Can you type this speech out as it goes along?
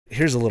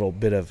here's a little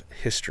bit of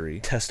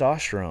history.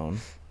 Testosterone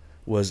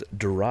was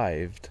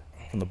derived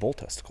from the bull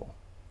testicle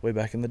way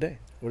back in the day.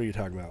 What are you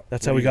talking about?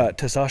 That's how we got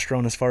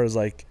testosterone as far as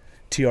like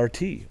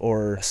TRT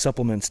or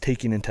supplements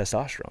taking in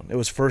testosterone. It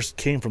was first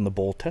came from the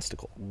bull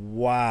testicle.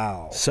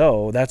 Wow.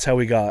 So that's how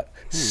we got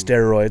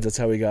steroids. That's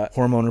how we got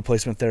hormone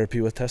replacement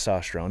therapy with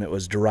testosterone. It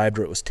was derived,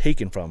 or it was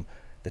taken from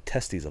the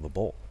testes of a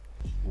bull.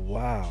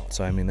 Wow.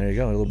 So, I mean, there you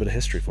go. A little bit of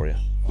history for you.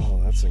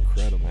 Oh, that's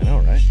incredible. I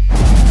know, right?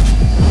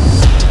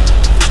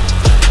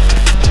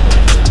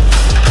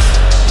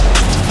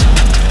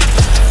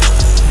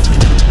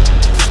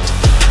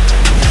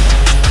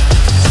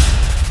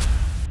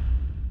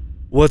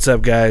 What's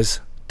up, guys?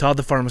 Todd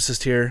the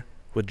Pharmacist here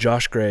with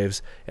Josh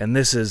Graves, and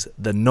this is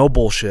the No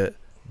Bullshit,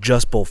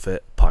 Just BullFit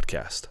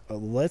podcast.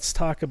 Let's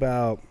talk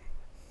about,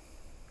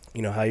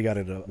 how you got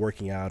into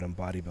working out and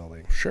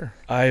bodybuilding. Sure.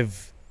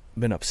 I've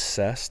been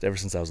obsessed ever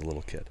since I was a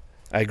little kid.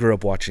 I grew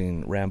up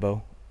watching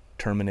Rambo,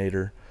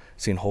 Terminator,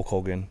 seeing Hulk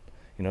Hogan,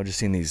 just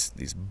seeing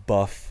these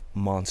buff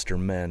monster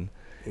men.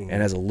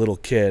 And as a little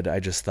kid, I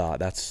just thought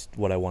that's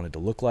what I wanted to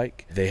look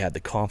like. They had the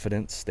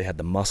confidence, they had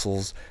the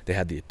muscles, they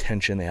had the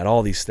attention, they had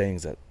all these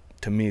things that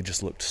to me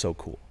just looked so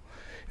cool.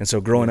 And so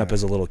growing up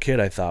as a little kid,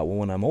 I thought, well,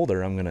 when I'm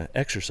older, I'm going to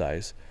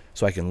exercise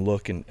so I can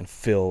look and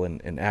feel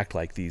and act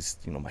like these,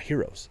 my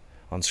heroes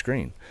on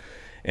screen.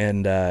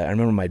 And I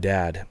remember my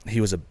dad,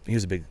 he was a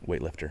big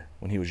weightlifter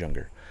when he was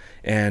younger.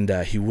 And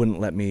he wouldn't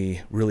let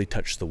me really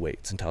touch the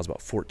weights until I was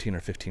about 14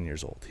 or 15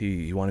 years old.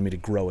 He wanted me to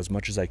grow as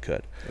much as I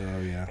could. Oh,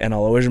 yeah. And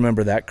I'll always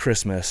remember that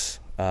Christmas,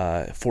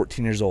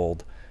 14 years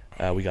old,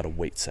 we got a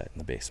weight set in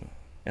the basement.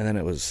 And then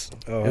it was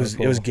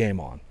game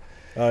on.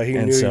 He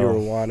knew you were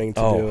wanting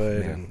to do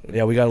it.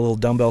 Yeah, we got a little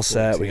dumbbell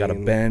set. We got a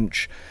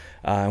bench.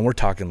 And we're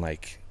talking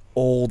like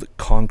old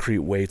concrete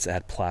weights that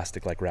had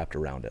plastic like wrapped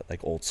around it,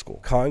 like old school.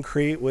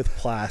 Concrete with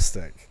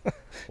plastic.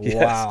 Yes.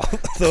 Wow.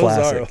 Those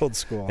Classic. are old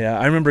school. Yeah,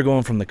 I remember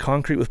going from the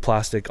concrete with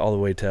plastic all the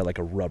way to like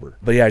a rubber.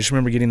 But yeah, I just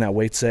remember getting that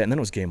weight set, and then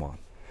it was game on.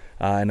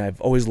 And I've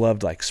always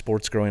loved like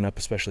sports growing up,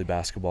 especially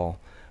basketball.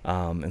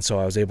 And so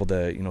I was able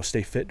to,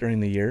 stay fit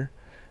during the year.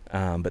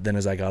 But then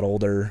as I got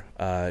older,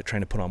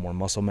 trying to put on more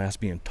muscle mass,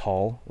 being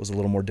tall was a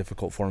little more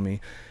difficult for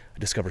me. I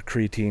discovered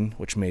creatine,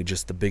 which made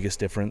just the biggest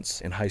difference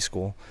in high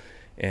school.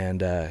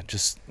 And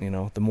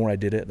the more I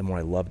did it, the more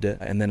I loved it.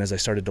 And then as I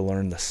started to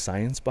learn the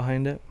science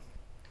behind it,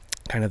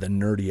 kind of the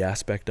nerdy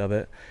aspect of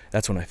it,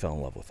 that's when I fell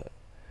in love with it.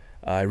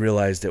 I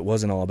realized it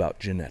wasn't all about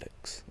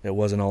genetics. It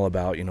wasn't all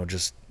about,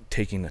 just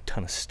taking a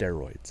ton of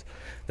steroids.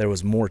 There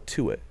was more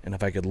to it. And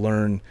if I could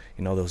learn,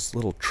 those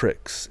little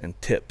tricks and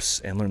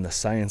tips and learn the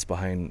science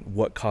behind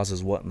what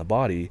causes what in the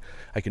body,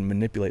 I can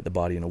manipulate the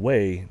body in a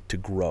way to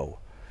grow.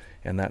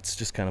 And that's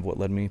just kind of what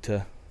led me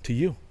to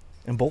you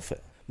and BullFit.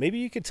 Maybe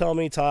you could tell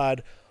me,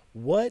 Todd,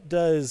 what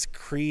does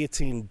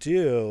creatine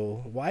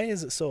do? Why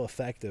is it so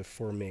effective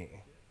for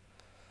me?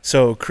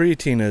 So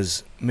creatine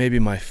is maybe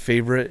my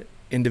favorite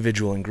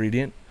individual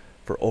ingredient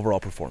for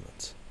overall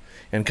performance.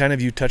 And kind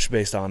of you touched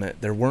base on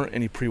it. There weren't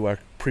any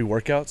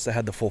pre-workouts that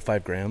had the full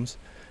 5 grams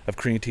of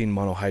creatine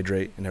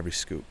monohydrate in every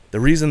scoop.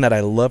 The reason that I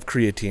love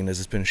creatine is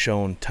it's been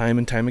shown time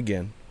and time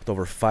again with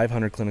over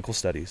 500 clinical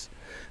studies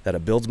that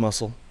it builds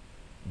muscle,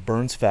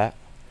 burns fat,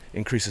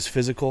 increases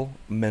physical,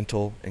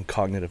 mental, and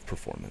cognitive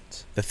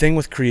performance. The thing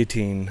with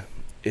creatine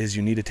is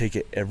you need to take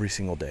it every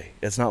single day.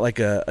 It's not like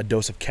a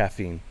dose of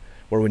caffeine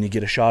where when you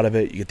get a shot of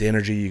it, you get the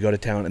energy, you go to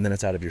town, and then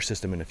it's out of your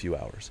system in a few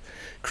hours.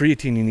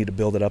 Creatine, you need to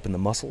build it up in the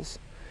muscles.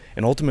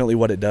 And ultimately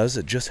what it does,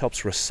 it just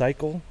helps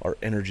recycle our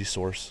energy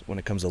source when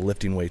it comes to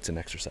lifting weights and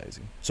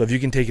exercising. So if you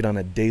can take it on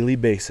a daily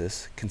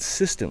basis,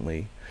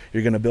 consistently,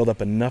 you're gonna build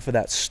up enough of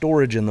that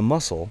storage in the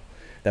muscle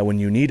that when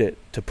you need it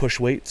to push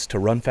weights, to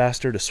run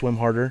faster, to swim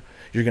harder,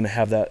 you're gonna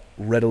have that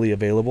readily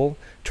available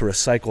to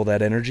recycle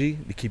that energy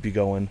to keep you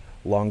going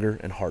longer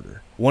and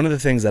harder. One of the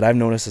things that I've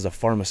noticed as a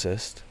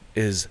pharmacist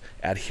is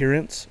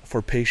adherence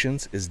for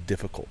patients is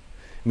difficult,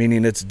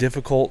 meaning it's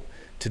difficult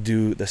to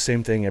do the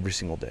same thing every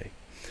single day.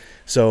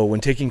 So when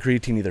taking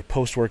creatine either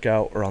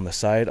post-workout or on the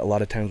side, a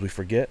lot of times we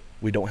forget,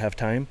 we don't have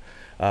time,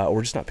 or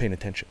we're just not paying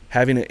attention.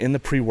 Having it in the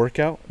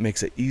pre-workout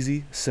makes it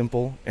easy,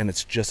 simple, and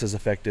it's just as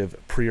effective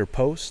pre or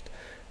post.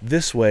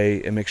 This way,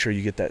 it makes sure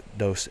you get that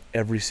dose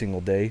every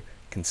single day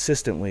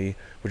consistently,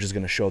 which is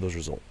going to show those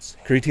results.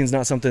 Creatine is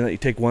not something that you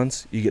take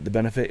once, you get the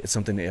benefit. It's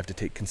something that you have to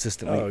take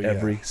consistently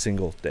every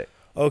single day.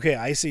 Okay,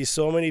 I see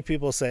so many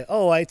people say,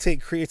 oh, I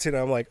take creatine.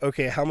 I'm like,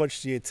 okay, how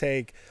much do you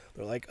take?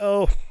 They're like,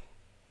 oh,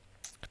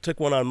 I took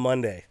one on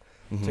Monday.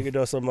 Took a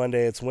dose on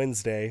Monday. It's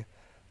Wednesday.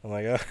 I'm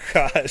like, oh,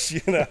 gosh,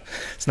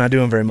 It's not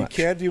doing very much.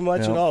 You can't do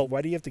much at all.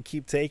 Why do you have to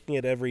keep taking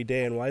it every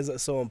day, and why is that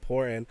so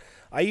important?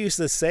 I used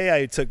to say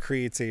I took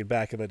creatine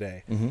back in the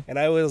day, and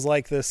I was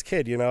like this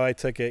kid, I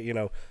took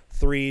it,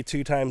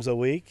 2 times a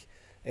week,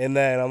 and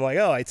then I'm like,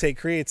 oh, I take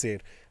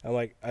creatine. I'm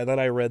like, and then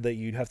I read that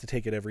you'd have to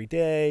take it every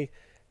day,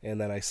 and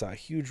then I saw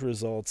huge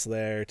results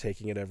there,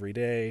 taking it every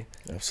day.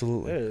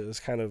 Absolutely. It was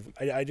kind of,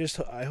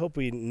 I hope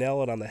we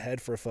nail it on the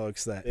head for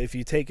folks that if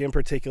you take in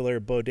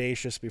particular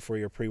Bodacious before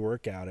your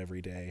pre-workout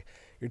every day,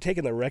 you're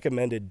taking the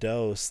recommended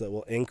dose that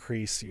will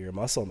increase your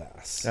muscle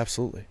mass.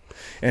 Absolutely.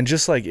 And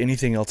just like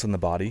anything else in the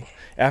body,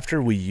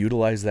 after we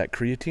utilize that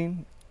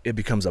creatine, it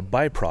becomes a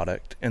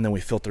byproduct, and then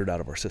we filter it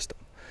out of our system.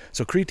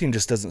 So creatine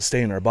just doesn't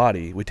stay in our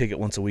body. We take it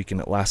once a week and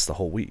it lasts the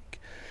whole week.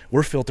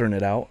 We're filtering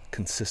it out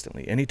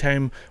consistently.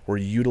 Anytime we're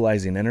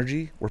utilizing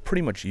energy, we're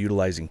pretty much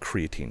utilizing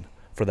creatine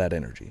for that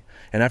energy.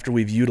 And after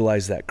we've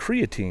utilized that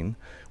creatine,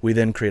 we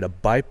then create a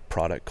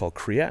byproduct called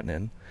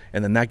creatinine,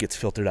 and then that gets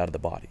filtered out of the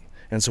body.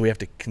 And so we have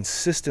to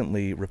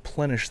consistently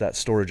replenish that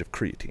storage of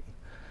creatine.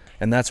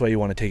 And that's why you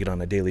want to take it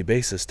on a daily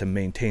basis to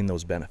maintain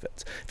those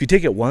benefits. If you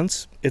take it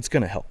once, it's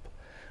going to help,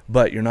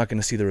 but you're not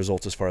going to see the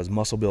results as far as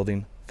muscle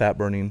building, fat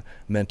burning,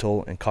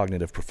 mental, and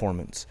cognitive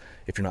performance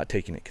if you're not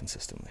taking it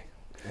consistently.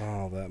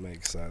 Oh, that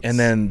makes sense. And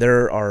then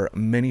there are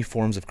many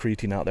forms of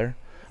creatine out there.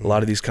 A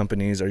lot of these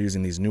companies are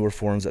using these newer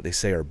forms that they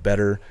say are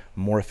better,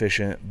 more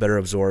efficient, better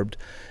absorbed.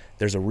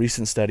 There's a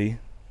recent study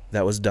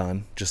that was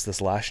done just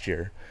this last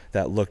year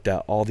that looked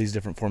at all these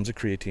different forms of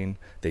creatine.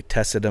 They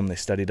tested them, they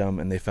studied them,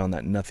 and they found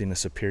that nothing is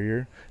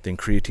superior than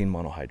creatine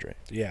monohydrate.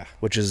 Yeah.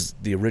 Which is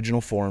the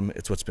original form.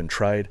 It's what's been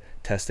tried,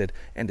 tested,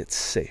 and it's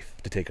safe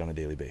to take on a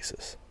daily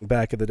basis.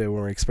 Back in the day when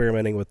we were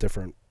experimenting with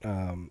different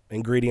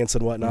ingredients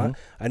and whatnot,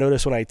 I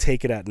noticed when I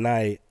take it at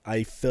night,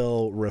 I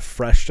feel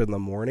refreshed in the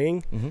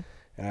morning.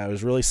 And I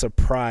was really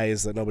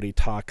surprised that nobody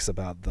talks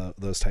about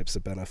those types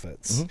of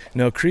benefits.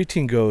 No,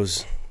 creatine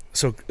goes...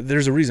 So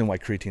there's a reason why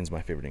creatine is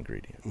my favorite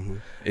ingredient.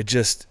 It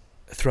just,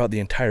 throughout the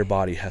entire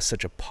body, has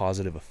such a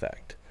positive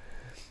effect.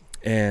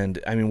 And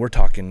I mean, we're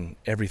talking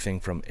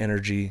everything from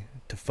energy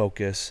to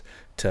focus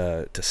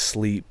to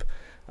sleep.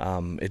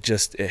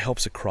 It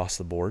helps across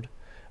the board.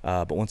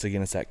 But once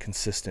again, it's that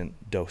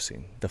consistent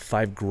dosing, the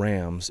 5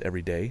 grams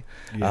every day.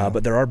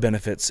 But there are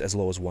benefits as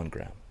low as 1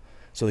 gram.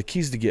 So the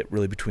key is to get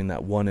really between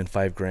that 1 and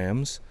 5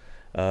 grams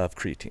of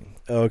creatine.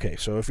 Okay,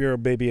 so if you're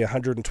maybe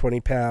 120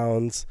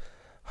 pounds,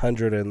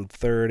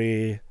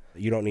 130,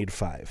 you don't need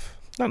 5.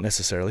 Not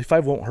necessarily.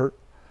 5 won't hurt.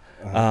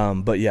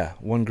 But yeah,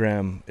 1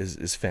 gram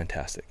is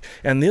fantastic.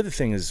 And the other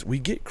thing is we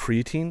get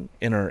creatine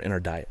in our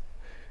diet.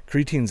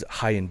 Creatine's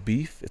high in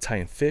beef, it's high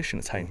in fish, and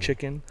it's high in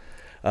chicken.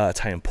 It's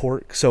high in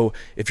pork. So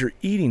if you're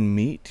eating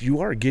meat, you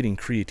are getting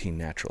creatine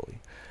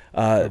naturally.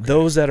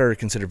 Those that are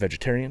considered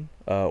vegetarian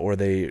or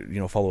they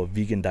follow a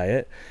vegan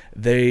diet,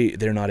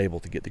 they're not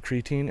able to get the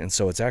creatine, and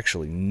so it's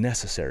actually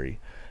necessary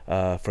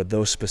for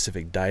those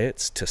specific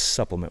diets to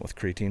supplement with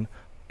creatine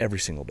every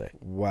single day.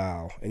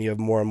 Wow. And you have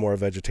more and more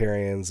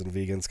vegetarians and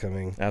vegans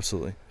coming.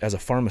 Absolutely. As a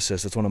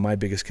pharmacist, it's one of my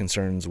biggest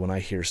concerns when I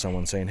hear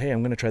someone saying, hey,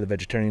 I'm going to try the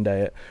vegetarian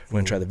diet, I'm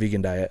going to try the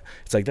vegan diet.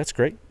 It's like, that's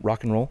great,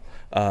 rock and roll,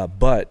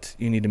 but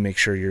you need to make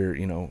sure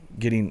you're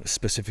getting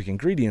specific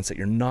ingredients that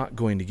you're not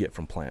going to get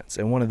from plants,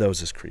 and one of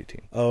those is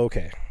creatine.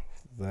 Okay,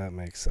 that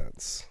makes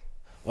sense.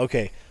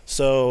 Okay,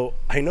 so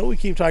I know we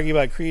keep talking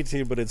about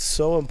creatine, but it's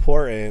so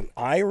important.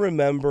 I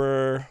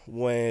remember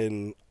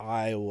when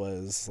I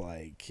was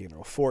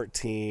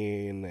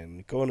 14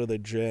 and going to the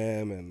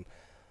gym, and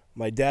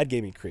my dad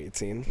gave me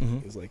creatine.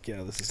 He was like,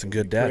 yeah, this is a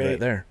good dad great. Right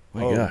there.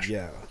 My gosh.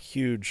 Yeah,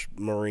 huge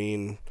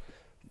Marine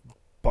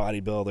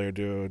bodybuilder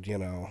dude,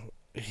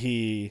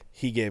 he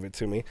gave it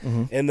to me.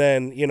 And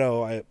then,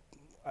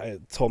 I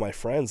told my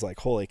friends, like,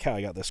 holy cow,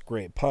 I got this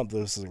great pump.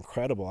 This is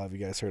incredible. Have you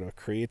guys heard of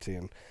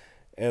creatine?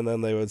 And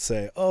then they would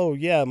say, oh,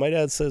 yeah, my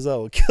dad says that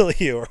will kill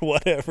you or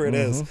whatever it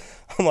is.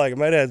 I'm like,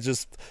 my dad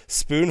just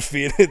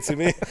spoon-feed it to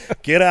me.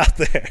 Get out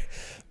there.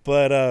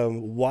 But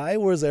why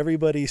was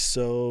everybody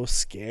so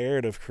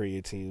scared of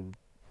creatine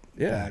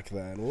back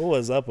then? What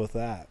was up with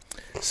that?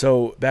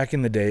 So back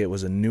in the day, it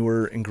was a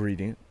newer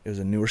ingredient. It was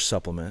a newer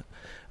supplement.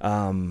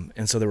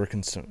 And so there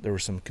were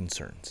some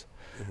concerns.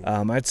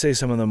 I'd say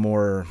some of the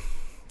more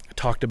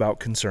talked about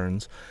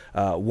concerns.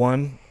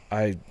 One,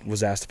 I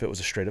was asked if it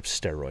was a straight up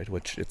steroid,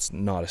 which it's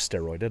not a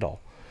steroid at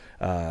all.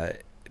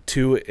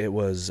 2, it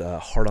was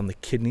hard on the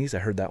kidneys. I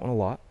heard that one a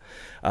lot.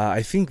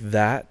 I think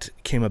that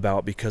came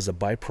about because a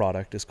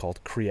byproduct is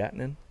called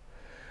creatinine.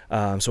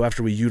 So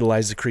after we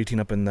utilize the creatine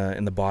up in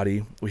the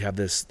body, we have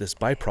this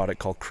byproduct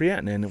called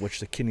creatinine, which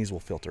the kidneys will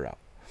filter out.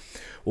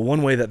 Well,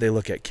 one way that they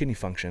look at kidney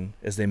function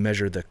is they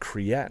measure the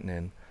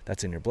creatinine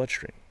that's in your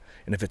bloodstream.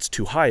 And if it's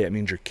too high, it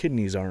means your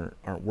kidneys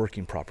aren't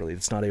working properly.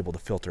 It's not able to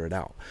filter it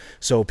out.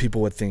 So people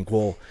would think,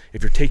 well,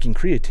 if you're taking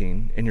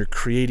creatine and you're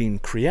creating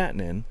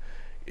creatinine,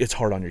 it's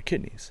hard on your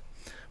kidneys.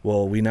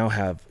 Well, we now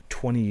have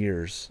 20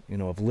 years,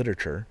 of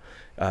literature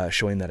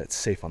showing that it's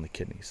safe on the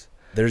kidneys.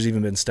 There's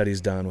even been studies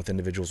done with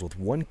individuals with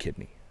 1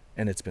 kidney,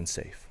 and it's been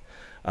safe.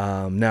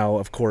 Now,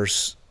 of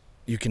course,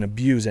 you can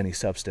abuse any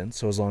substance,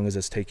 so as long as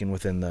it's taken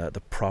within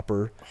the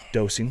proper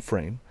dosing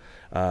frame,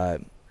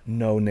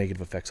 no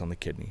negative effects on the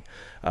kidney.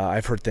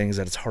 I've heard things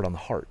that it's hard on the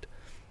heart.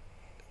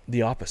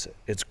 The opposite.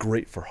 It's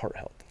great for heart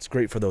health. It's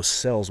great for those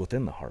cells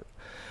within the heart.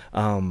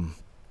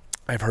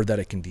 I've heard that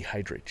it can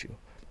dehydrate you.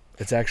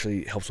 It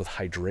actually helps with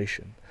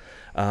hydration.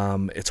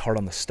 It's hard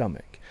on the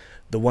stomach.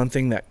 The one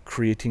thing that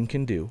creatine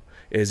can do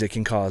is it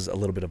can cause a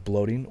little bit of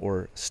bloating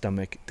or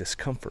stomach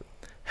discomfort.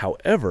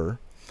 However,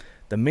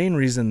 the main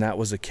reason that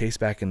was the case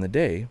back in the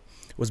day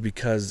was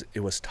because it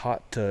was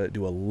taught to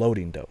do a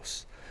loading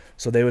dose.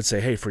 So they would say,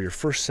 hey, for your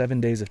first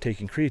 7 days of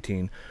taking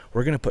creatine,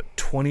 we're going to put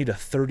 20 to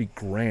 30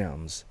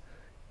 grams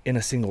in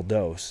a single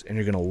dose, and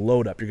you're going to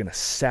load up, you're going to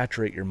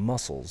saturate your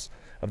muscles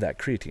of that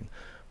creatine.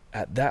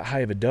 At that high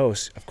of a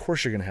dose, of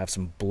course you're going to have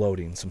some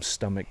bloating, some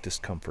stomach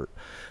discomfort.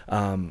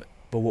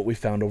 But what we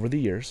found over the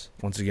years,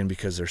 once again,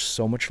 because there's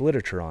so much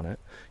literature on it,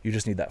 you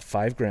just need that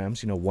 5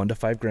 grams, 1 to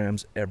 5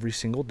 grams every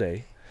single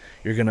day.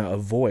 You're going to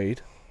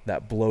avoid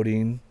that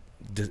bloating,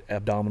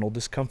 abdominal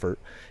discomfort,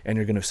 and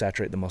you're going to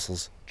saturate the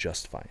muscles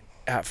just fine.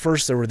 At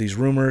first, there were these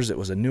rumors. It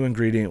was a new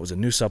ingredient. It was a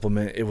new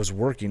supplement. It was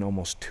working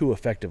almost too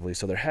effectively,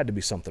 so there had to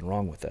be something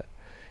wrong with it.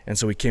 And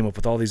so we came up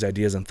with all these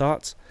ideas and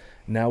thoughts.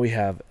 Now we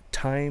have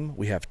time,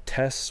 we have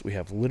tests, we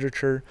have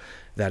literature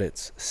that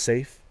it's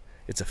safe,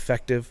 it's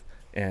effective,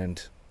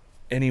 and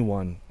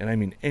anyone, and I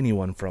mean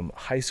anyone from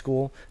high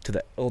school to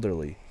the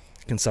elderly,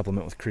 can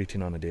supplement with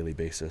creatine on a daily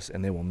basis,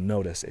 and they will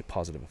notice a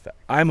positive effect.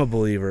 I'm a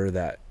believer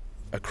that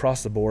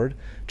across the board,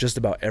 just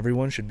about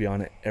everyone should be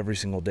on it every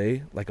single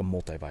day, like a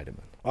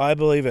multivitamin. I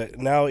believe it.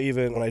 Now,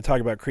 even when I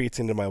talk about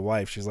creatine to my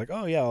wife, she's like,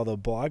 oh, yeah, all the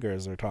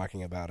bloggers are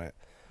talking about it.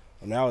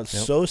 Well, now it's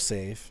so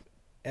safe.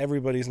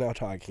 Everybody's now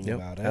talking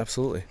about it.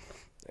 Absolutely.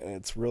 And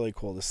it's really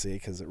cool to see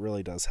because it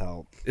really does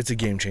help. It's a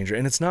game changer.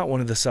 And it's not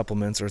one of the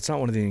supplements, or it's not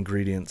one of the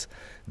ingredients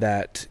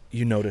that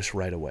you notice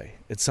right away.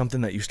 It's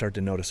something that you start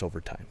to notice over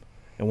time.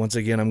 And once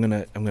again, I'm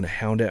gonna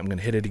hound it. I'm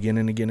gonna hit it again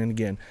and again and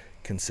again.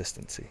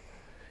 Consistency.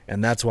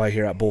 And that's why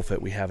here at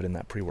BullFit we have it in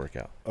that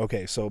pre-workout.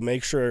 Okay, so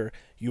make sure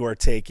you are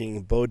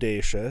taking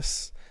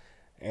Bodacious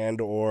and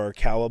or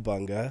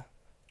Cowabunga,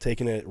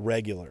 taking it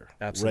regularly.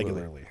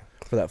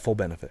 For that full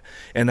benefit.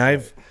 And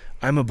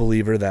I'm a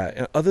believer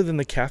that other than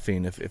the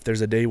caffeine, if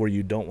there's a day where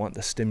you don't want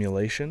the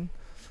stimulation,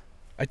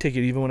 I take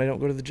it even when I don't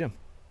go to the gym.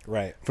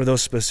 Right. For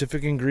those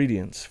specific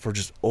ingredients, for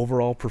just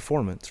overall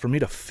performance, for me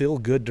to feel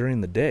good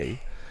during the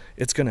day,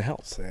 it's going to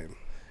help. Same.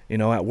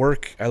 At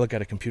work, I look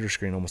at a computer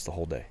screen almost the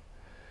whole day.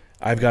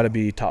 I've got to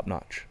be top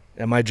notch.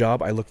 At my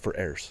job, I look for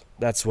errors.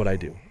 That's what I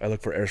do. I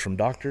look for errors from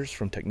doctors,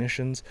 from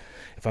technicians.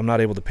 If I'm not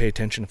able to pay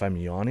attention, if I'm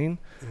yawning,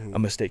 a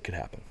mistake could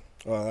happen.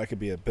 Well, that could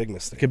be a big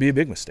mistake. It could be a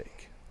big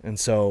mistake. And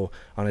so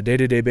on a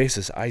day-to-day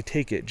basis, I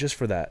take it just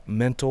for that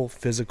mental,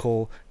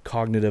 physical,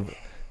 cognitive,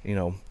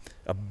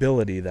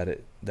 ability that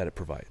it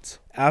provides.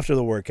 After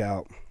the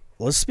workout,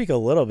 let's speak a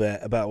little bit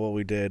about what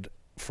we did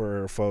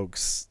for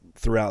folks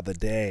throughout the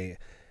day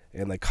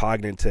and the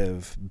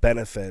cognitive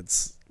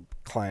benefits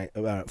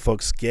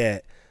folks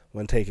get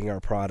when taking our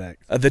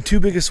product. The two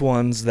biggest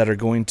ones that are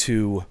going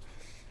to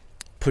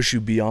push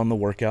you beyond the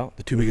workout,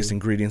 the two biggest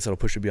ingredients that will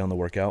push you beyond the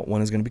workout,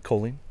 one is going to be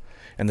choline,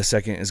 and the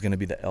second is going to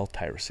be the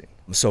L-tyrosine.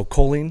 So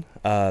choline,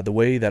 the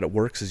way that it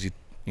works is you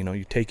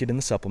take it in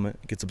the supplement,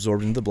 it gets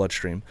absorbed into the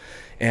bloodstream,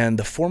 and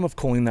the form of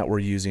choline that we're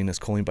using is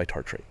choline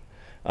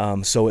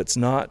bitartrate. So it's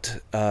not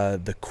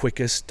the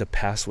quickest to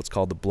pass what's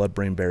called the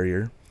blood-brain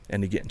barrier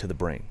and to get into the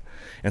brain,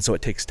 and so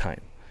it takes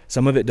time.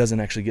 Some of it doesn't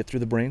actually get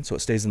through the brain, so it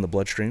stays in the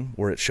bloodstream,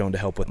 where it's shown to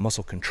help with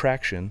muscle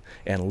contraction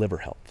and liver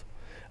health.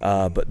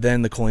 But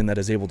then the choline that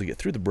is able to get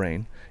through the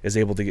brain is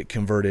able to get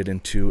converted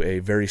into a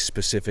very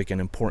specific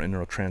and important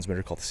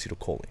neurotransmitter called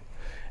acetylcholine.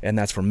 And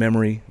that's for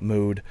memory,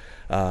 mood,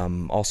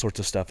 all sorts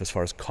of stuff as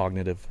far as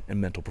cognitive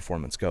and mental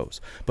performance goes.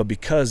 But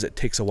because it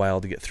takes a while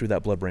to get through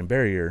that blood-brain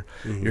barrier,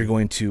 you're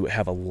going to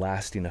have a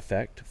lasting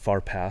effect far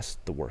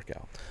past the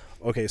workout.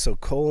 Okay, so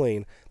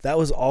choline, that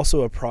was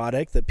also a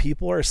product that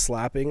people are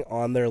slapping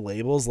on their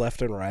labels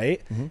left and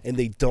right, and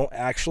they don't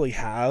actually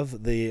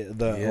have the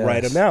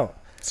right amount.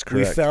 That's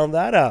correct. We found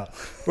that out.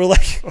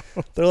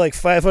 They're like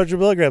 500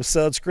 milligrams,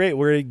 so it's great.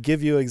 We're gonna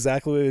give you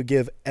exactly what we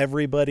give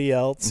everybody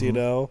else.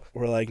 We're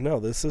like,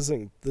 no, this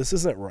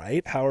isn't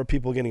right. How are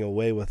people getting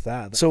away with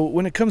that? So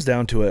when it comes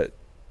down to it,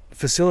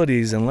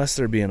 facilities, unless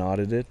they're being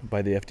audited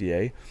by the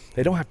FDA,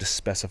 they don't have to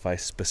specify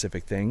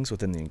specific things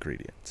within the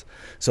ingredients.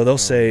 So they'll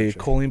say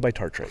choline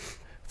bitartrate,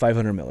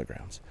 500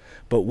 milligrams.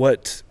 But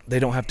what they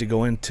don't have to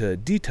go into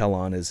detail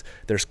on is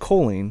there's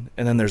choline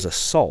and then there's a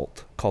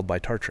salt called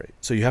bitartrate.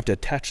 So you have to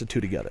attach the two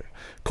together.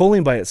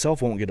 Choline by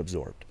itself won't get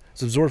absorbed.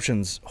 So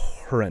absorption's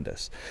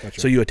horrendous.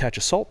 So you attach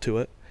a salt to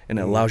it and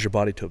it allows your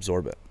body to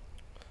absorb it.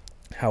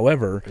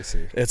 However,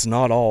 it's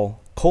not all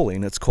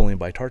choline, it's choline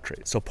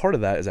bitartrate. So part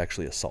of that is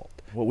actually a salt.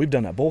 What we've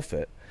done at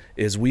BullFit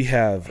is we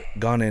have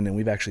gone in and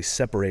we've actually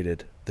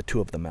separated the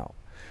two of them out.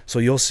 So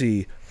you'll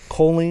see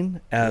choline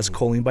as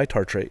choline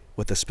bitartrate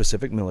with a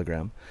specific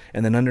milligram,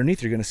 and then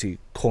underneath you're going to see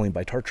choline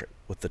bitartrate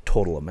with the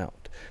total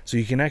amount. So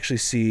you can actually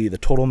see the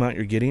total amount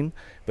you're getting,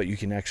 but you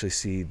can actually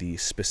see the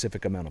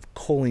specific amount of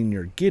choline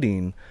you're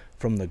getting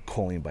from the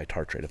choline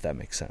bitartrate, if that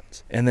makes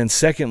sense. And then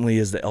secondly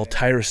is the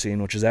L-tyrosine,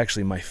 which is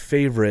actually my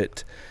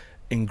favorite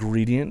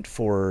ingredient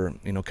for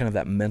kind of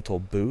that mental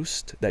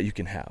boost that you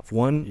can have.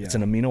 One, it's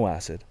an amino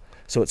acid,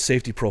 so its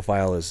safety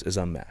profile is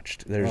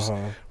unmatched. There's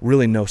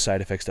really no side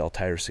effects to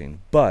L-tyrosine,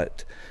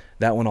 but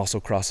that one also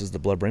crosses the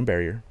blood-brain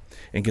barrier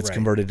and gets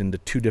converted into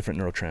two different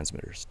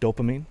neurotransmitters,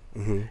 dopamine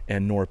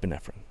and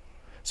norepinephrine.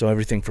 So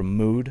everything from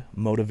mood,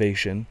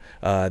 motivation,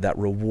 that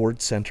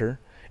reward center,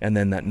 And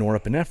then that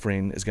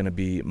norepinephrine is going to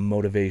be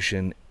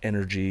motivation,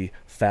 energy,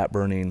 fat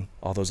burning,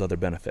 all those other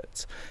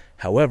benefits.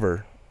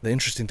 However, the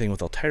interesting thing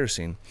with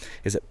L-tyrosine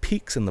is it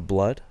peaks in the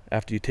blood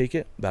after you take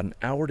it about an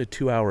hour to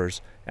 2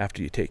 hours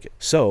after you take it.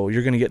 So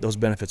you're going to get those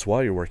benefits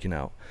while you're working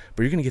out,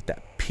 but you're going to get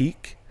that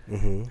peak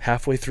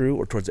halfway through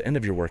or towards the end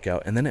of your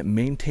workout, and then it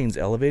maintains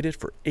elevated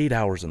for 8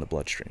 hours in the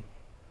bloodstream.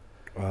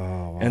 Oh,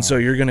 wow. And so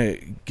you're going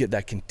to get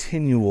that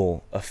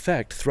continual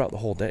effect throughout the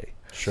whole day.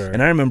 Sure.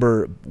 And I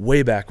remember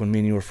way back when me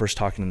and you were first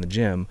talking in the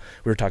gym,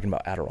 we were talking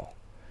about Adderall.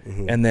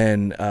 And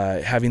then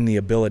having the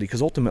ability,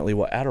 because ultimately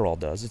what Adderall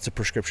does, it's a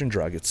prescription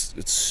drug. It's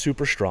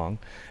super strong,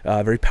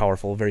 very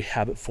powerful, very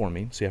habit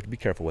forming, so you have to be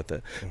careful with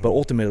it. But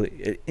ultimately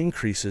it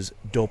increases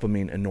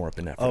dopamine and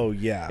norepinephrine. Oh,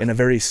 yeah. In a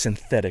very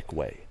synthetic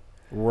way.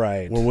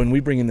 Right. Well, when we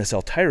bring in this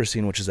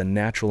L-tyrosine, which is a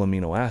natural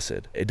amino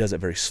acid, it does it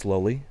very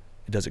slowly,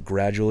 it does it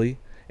gradually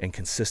and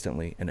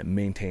consistently, and it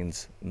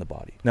maintains in the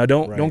body. Now,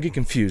 don't get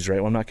confused, right?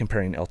 Well, I'm not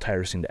comparing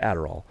L-tyrosine to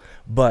Adderall,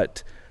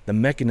 but the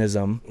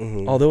mechanism,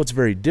 although it's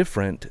very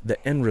different,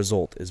 the end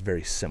result is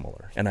very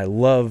similar. And I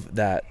love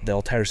that the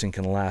L-tyrosine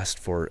can last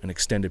for an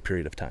extended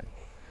period of time.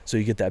 So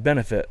you get that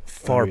benefit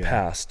far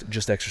past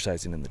just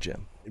exercising in the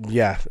gym.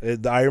 Yeah,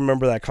 I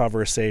remember that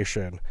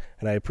conversation,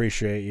 and I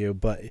appreciate you.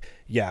 But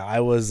yeah, I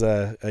was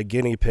a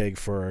guinea pig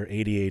for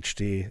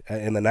ADHD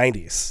in the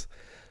 90s.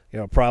 You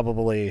know,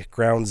 probably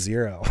ground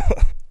zero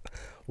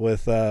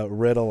with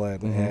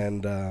Ritalin.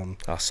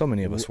 And so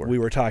many of us were. We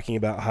were talking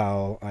about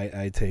how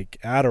I take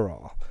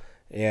Adderall,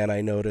 and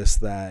I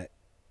noticed that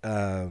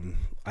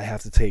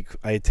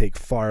I take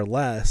far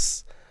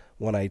less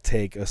when I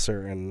take a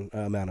certain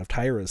amount of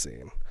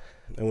tyrosine.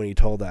 And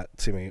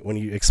when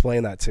you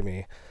explained that to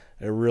me,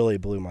 it really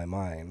blew my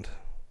mind.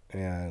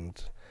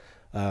 And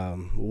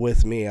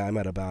with me, I'm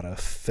at about a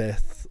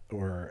fifth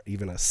or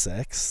even a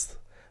sixth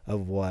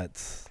of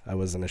what I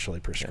was initially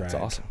prescribed. That's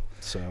awesome.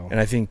 So, and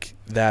I think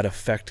that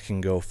effect can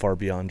go far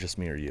beyond just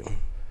me or you.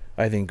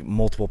 I think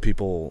multiple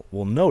people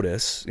will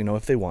notice, you know,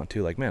 if they want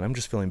to, like, man, I'm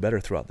just feeling better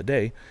throughout the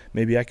day.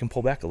 Maybe I can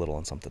pull back a little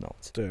on something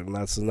else. Dude, and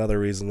that's another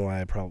reason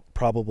why I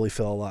probably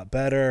feel a lot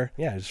better.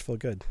 Yeah, I just feel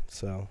good.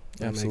 So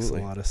that makes a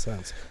lot of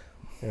sense.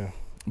 Yeah.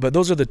 But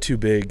those are the two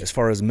big, as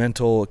far as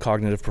mental,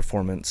 cognitive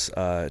performance,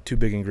 two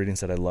big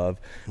ingredients that I love,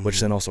 which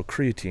then also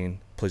creatine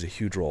plays a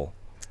huge role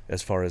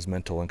as far as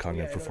mental and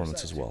cognitive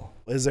performance as well.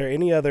 Is there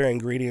any other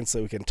ingredients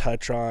that we can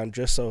touch on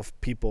just so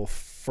people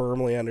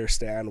firmly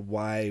understand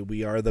why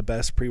we are the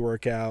best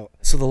pre-workout?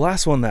 So the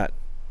last one that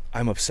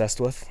I'm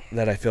obsessed with,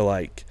 that I feel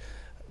like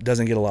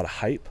doesn't get a lot of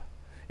hype,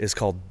 is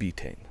called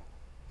betaine.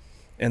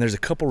 And there's a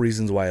couple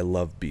reasons why I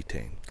love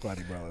betaine. Glad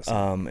you brought this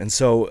up. And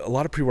so a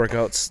lot of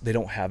pre-workouts, they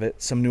don't have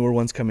it. Some newer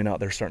ones coming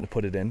out, they're starting to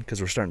put it in because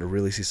we're starting to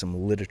really see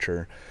some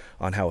literature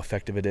on how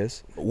effective it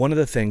is. One of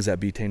the things that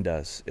betaine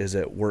does is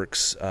it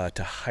works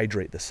to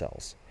hydrate the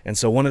cells. And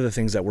so one of the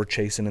things that we're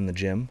chasing in the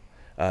gym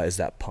is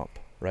that pump,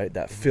 right?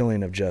 That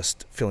feeling of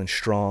just feeling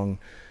strong,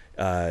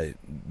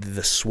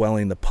 the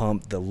swelling, the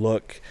pump, the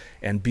look,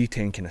 and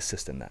betaine can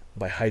assist in that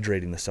by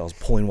hydrating the cells,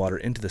 pulling water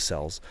into the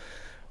cells.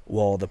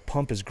 While the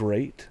pump is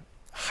great,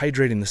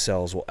 hydrating the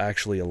cells will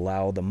actually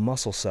allow the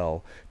muscle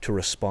cell to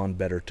respond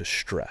better to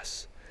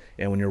stress.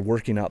 And when you're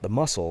working out the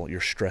muscle, you're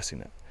stressing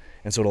it.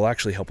 And so it'll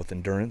actually help with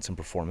endurance and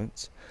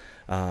performance.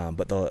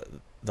 But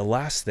the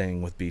last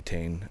thing with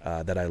betaine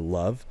that I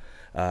love,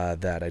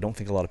 that I don't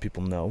think a lot of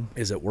people know,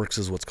 is it works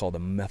as what's called a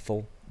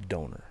methyl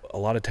donor. A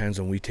lot of times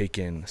when we take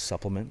in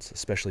supplements,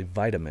 especially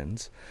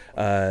vitamins,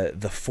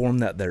 the form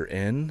that they're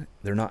in,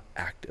 they're not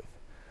active.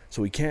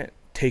 So we can't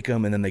take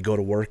them and then they go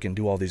to work and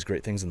do all these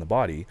great things in the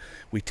body.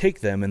 We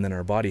take them and then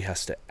our body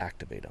has to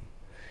activate them.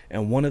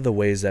 And one of the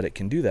ways that it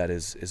can do that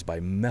is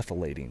by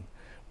methylating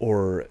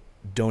or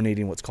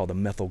donating what's called a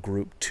methyl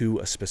group to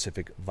a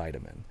specific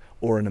vitamin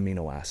or an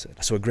amino acid.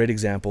 So a great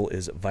example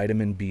is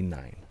vitamin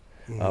B9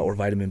 or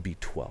vitamin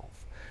B12.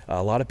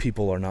 A lot of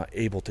people are not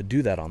able to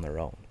do that on their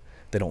own.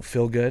 They don't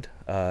feel good,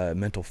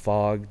 mental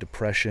fog,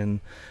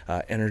 depression,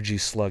 energy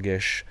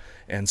sluggish.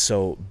 And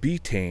so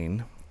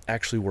betaine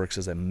actually works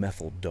as a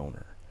methyl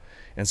donor.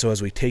 And so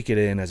as we take it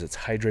in, as it's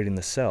hydrating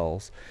the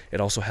cells,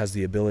 it also has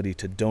the ability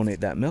to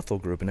donate that methyl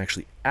group and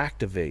actually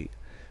activate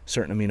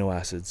certain amino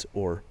acids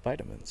or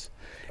vitamins.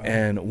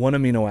 And one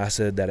amino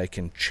acid that I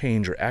can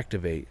change or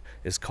activate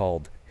is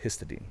called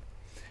histidine.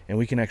 And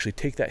we can actually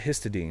take that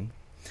histidine,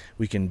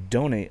 we can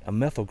donate a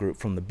methyl group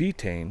from the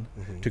betaine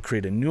to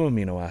create a new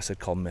amino acid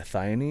called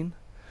methionine.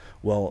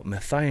 Well,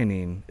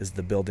 methionine is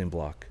the building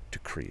block to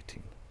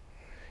creatine.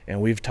 And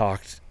we've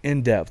talked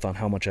in depth on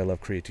how much I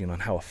love creatine,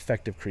 on how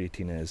effective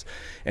creatine is.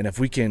 And if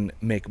we can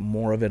make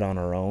more of it on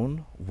our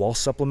own while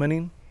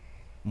supplementing,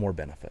 more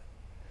benefit.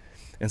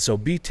 And so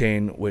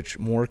betaine, which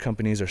more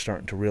companies are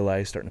starting to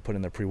realize, starting to put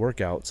in their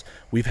pre-workouts,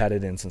 we've had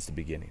it in since the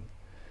beginning.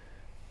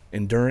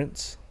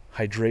 Endurance,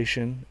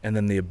 hydration, and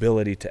then the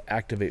ability to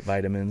activate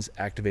vitamins,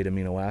 activate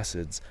amino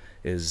acids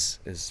is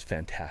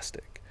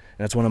fantastic.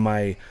 And that's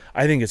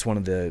I think it's one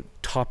of the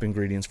top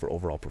ingredients for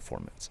overall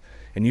performance.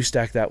 And you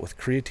stack that with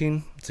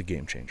creatine, it's a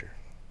game changer.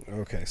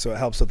 Okay, so it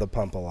helps with the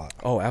pump a lot.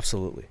 Oh,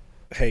 absolutely.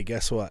 Hey,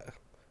 guess what?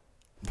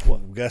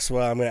 Guess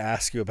what I'm going to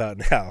ask you about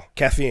now?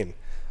 Caffeine.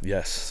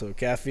 Yes. So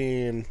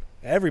caffeine,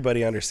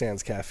 everybody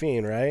understands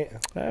caffeine, right?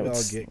 We all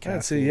get caffeine.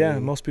 I'd say, yeah,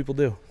 most people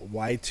do.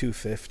 Why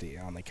 250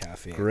 on the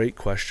caffeine? Great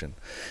question.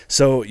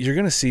 So you're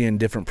going to see in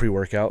different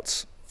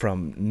pre-workouts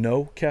from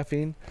no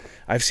caffeine,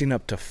 I've seen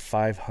up to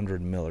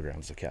 500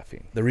 milligrams of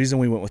caffeine. The reason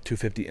we went with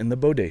 250 in the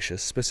Bodacious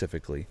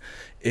specifically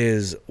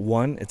is,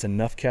 one, it's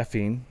enough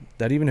caffeine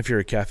that even if you're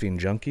a caffeine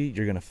junkie,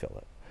 you're going to feel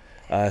it.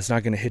 It's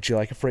not going to hit you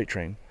like a freight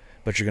train,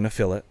 but you're going to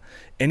feel it.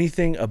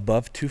 Anything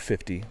above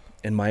 250,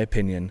 in my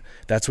opinion,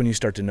 that's when you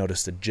start to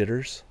notice the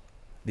jitters,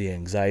 the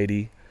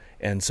anxiety,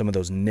 and some of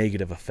those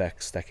negative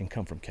effects that can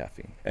come from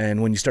caffeine.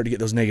 And when you start to get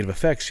those negative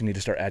effects, you need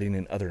to start adding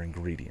in other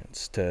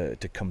ingredients to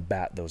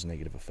combat those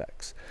negative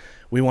effects.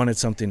 We wanted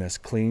something as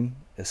clean,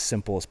 as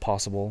simple as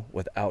possible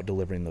without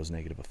delivering those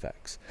negative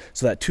effects.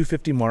 So that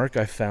 250 mark,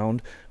 I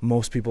found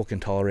most people can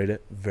tolerate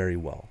it very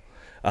well.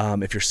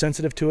 If you're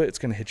sensitive to it, it's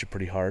going to hit you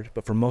pretty hard.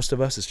 But for most of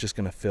us, it's just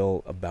going to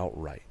feel about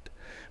right.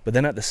 But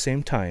then at the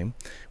same time,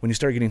 when you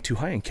start getting too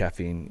high in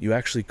caffeine, you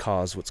actually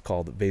cause what's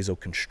called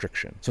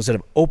vasoconstriction. So instead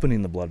of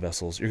opening the blood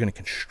vessels, you're going to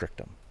constrict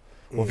them.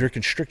 Well, if you're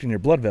constricting your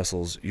blood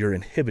vessels, you're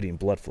inhibiting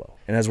blood flow.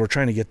 And as we're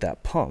trying to get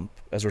that pump,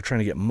 as we're trying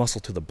to get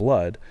muscle to the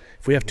blood,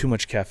 if we have too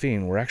much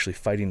caffeine, we're actually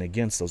fighting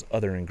against those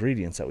other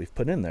ingredients that we've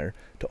put in there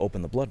to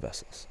open the blood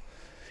vessels.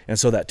 And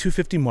so that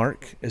 250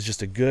 mark is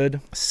just a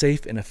good,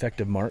 safe, and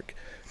effective mark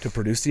to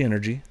produce the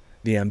energy,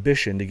 the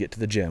ambition to get to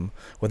the gym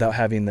without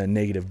having the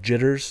negative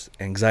jitters,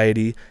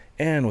 anxiety,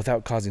 and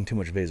without causing too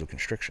much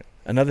vasoconstriction.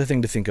 Another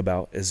thing to think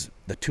about is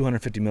the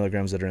 250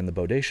 milligrams that are in the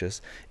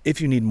Bodacious. If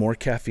you need more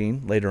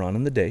caffeine later on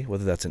in the day,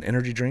 whether that's an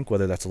energy drink,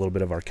 whether that's a little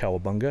bit of our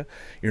cowabunga,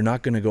 you're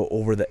not going to go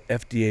over the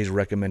FDA's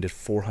recommended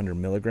 400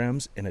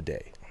 milligrams in a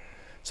day.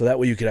 So that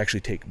way you could actually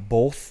take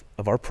both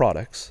of our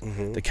products,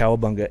 the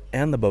Cowabunga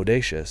and the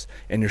Bodacious,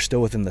 and you're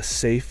still within the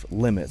safe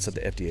limits that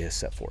the FDA has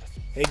set forth.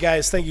 Hey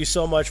guys, thank you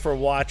so much for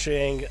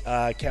watching.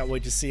 Can't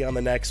wait to see you on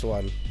the next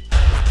one.